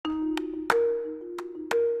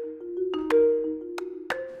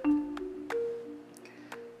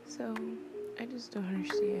just don't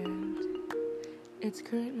understand. It's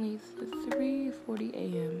currently 3:40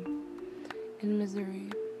 a.m. in Missouri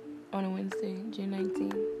on a Wednesday, June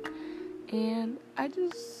 19th. And I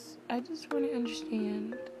just want to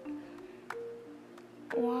understand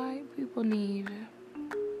why people need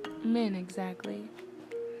men exactly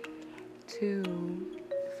to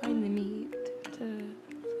find the need to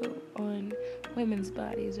put on women's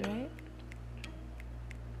bodies, right?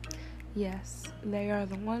 Yes, they are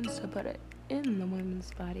the ones to put it in the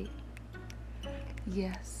women's body.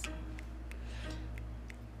 Yes.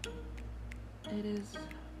 It is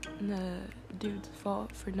the dude's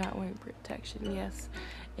fault for not wearing protection. Yes,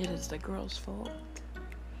 it is the girl's fault.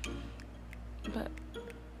 But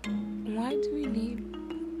why do we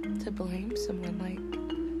need to blame someone? Like,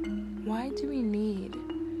 why do we need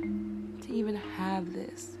to even have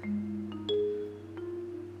this?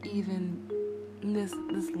 Even this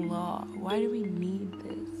law. Why do we need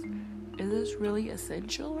this? Is this really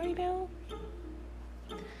essential right now?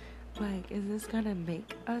 Like, is this gonna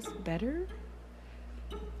make us better?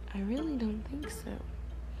 I really don't think so.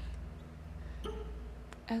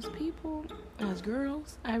 As people, as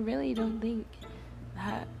girls, I really don't think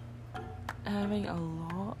that having a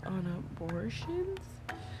law on abortions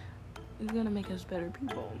is gonna make us better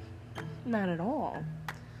people. Not at all.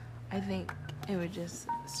 I think it would just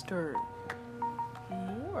stir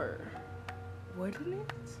more, wouldn't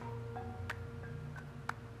it?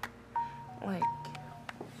 Like,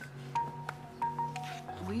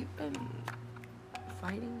 we've been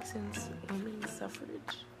fighting since women's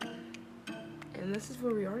suffrage, and this is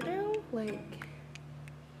where we are now. Like,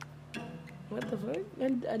 what the fuck?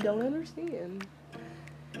 I don't understand.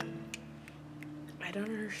 I don't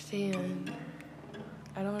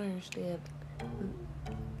understand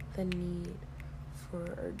the need for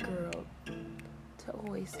a girl to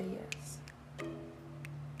always say yes.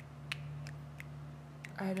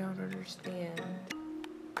 I don't understand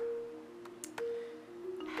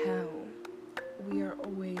how we are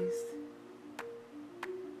always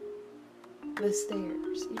the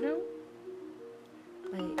stairs, you know?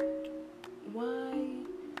 Like, why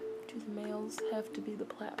do the males have to be the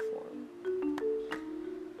platform?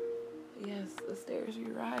 Yes, the stairs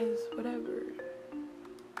you rise, whatever.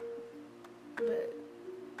 But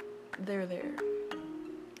they're there.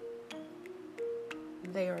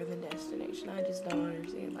 They are the destination. I just don't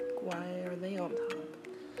understand, like, why are they on top?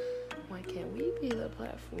 Why can't we be the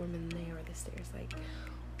platform and they are the stairs? Like,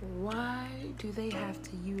 why do they have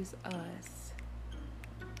to use us?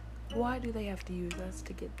 Why do they have to use us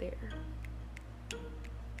to get there?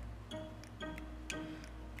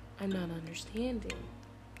 I'm not understanding.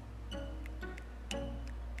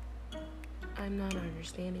 I'm not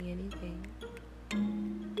understanding anything.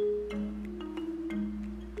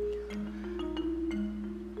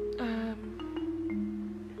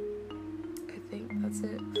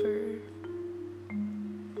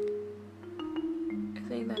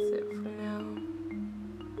 That's it for now.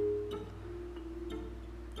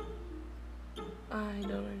 I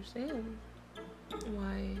don't understand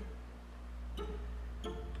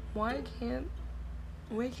why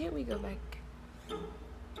can't we go back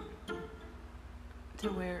to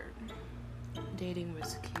where dating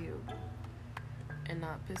was cute and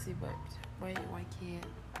not pussy whipped? Why can't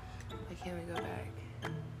we go back?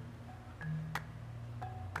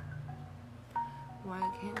 Why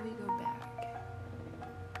can't we go back?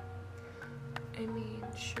 I mean,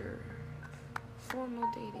 sure, formal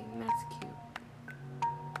dating, that's cute.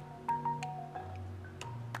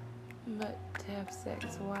 But to have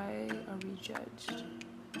sex, why are we judged?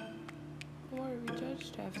 Why are we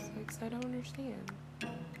judged to have sex? I don't understand.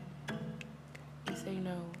 You say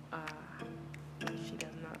no, she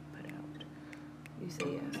does not put out. You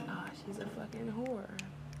say yes, she's a fucking whore.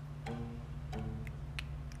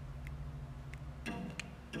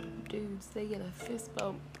 Dudes, they get a fist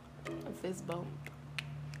bump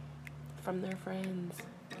from their friends.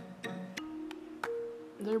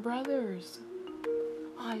 Their brothers.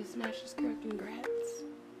 You smashed his girl, congrats.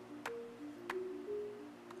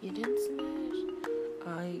 You didn't smash?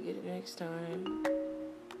 You get it next time.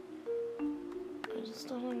 I just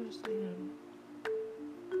don't understand.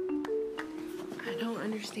 I don't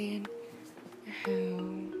understand how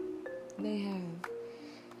they have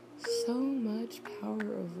so much power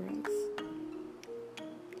over us.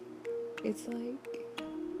 It's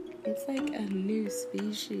like a new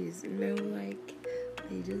species, you know, like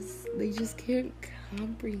they just can't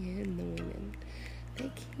comprehend the women.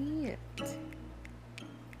 They can't.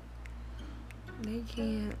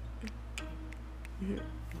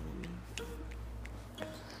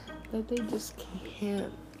 That they just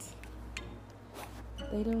can't.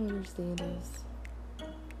 They don't understand us.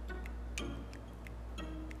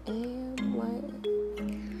 am. Like,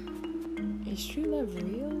 is true love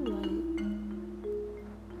real? Like,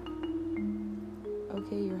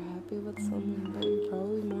 okay, you're happy with someone, but you're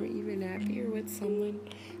probably more even happier with someone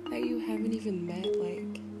that you haven't even met.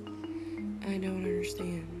 Like, I don't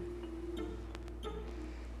understand.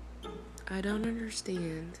 I don't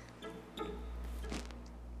understand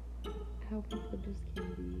how people just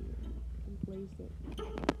can be complacent.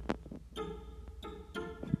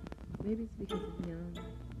 Maybe it's because I'm young.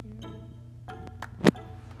 You know?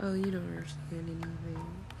 Oh, you don't understand anything.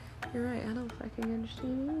 You're right, I don't fucking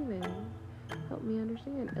understand anything. Help me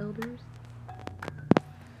understand, elders.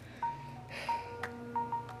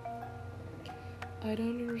 I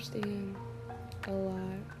don't understand a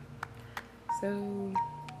lot. So,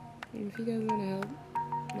 if you guys want to help,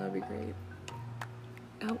 that'd be great.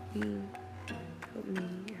 Help me.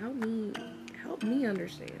 Help me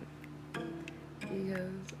understand.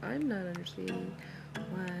 Because I'm not understanding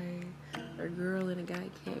why a girl and a guy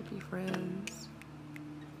can't be friends.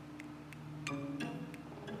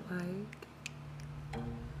 Like,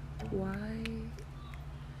 why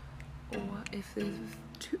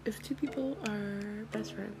if two people are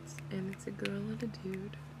best friends and it's a girl and a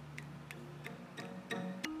dude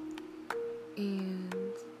and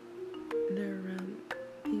they're around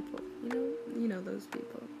people, you know those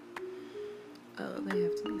people. Oh, they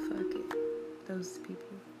have to be fucking those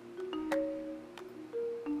people.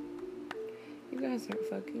 You guys aren't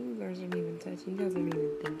fucking. You guys aren't even touching. You guys aren't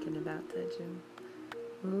even thinking about touching.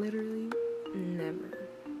 Literally, never.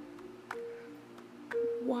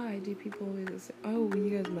 Why do people always say, oh, you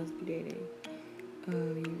guys must be dating?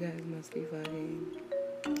 Oh, you guys must be fucking.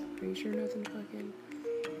 Are you sure nothing fucking?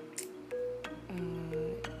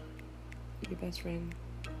 Your best friend,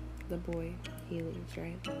 the boy, he leaves,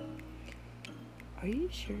 right? Are you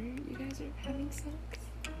sure you guys are having sex?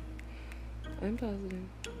 I'm positive.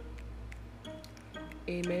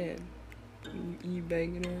 Amen. You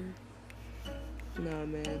banging her? Nah,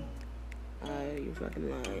 man. You're fucking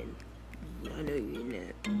lying. I know you ain't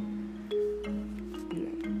that. No.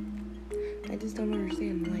 I just don't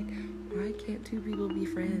understand. Like, why can't two people be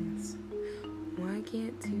friends? Why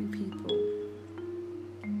can't two people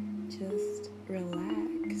just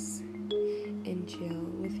relax and chill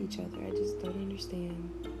with each other? I just don't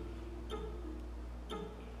understand.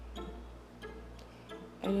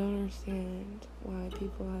 I don't understand why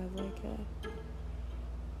people have like a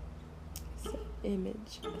set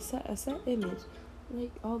image. A set image.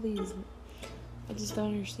 Like all these. I just don't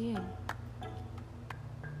understand.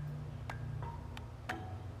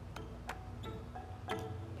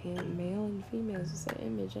 And male and female is a set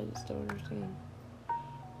image. I just don't understand.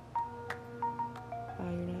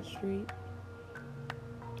 You're not straight.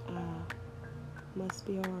 Must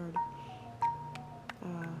be hard.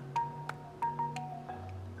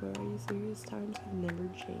 Bro, are you serious? Times have never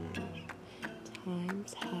changed.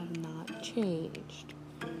 Times have not changed.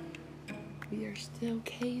 We are still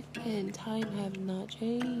cavemen. Time have not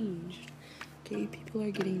changed. Okay, people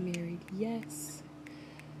are getting married, yes.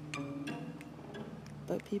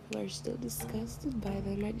 But people are still disgusted by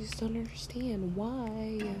them. I just don't understand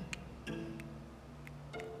why.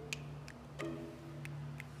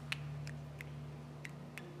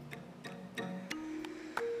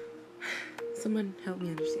 Someone help me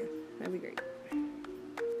understand. That'd be great.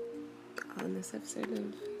 On this episode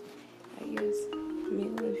of, I guess,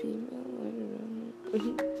 male and female, I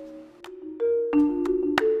don't know.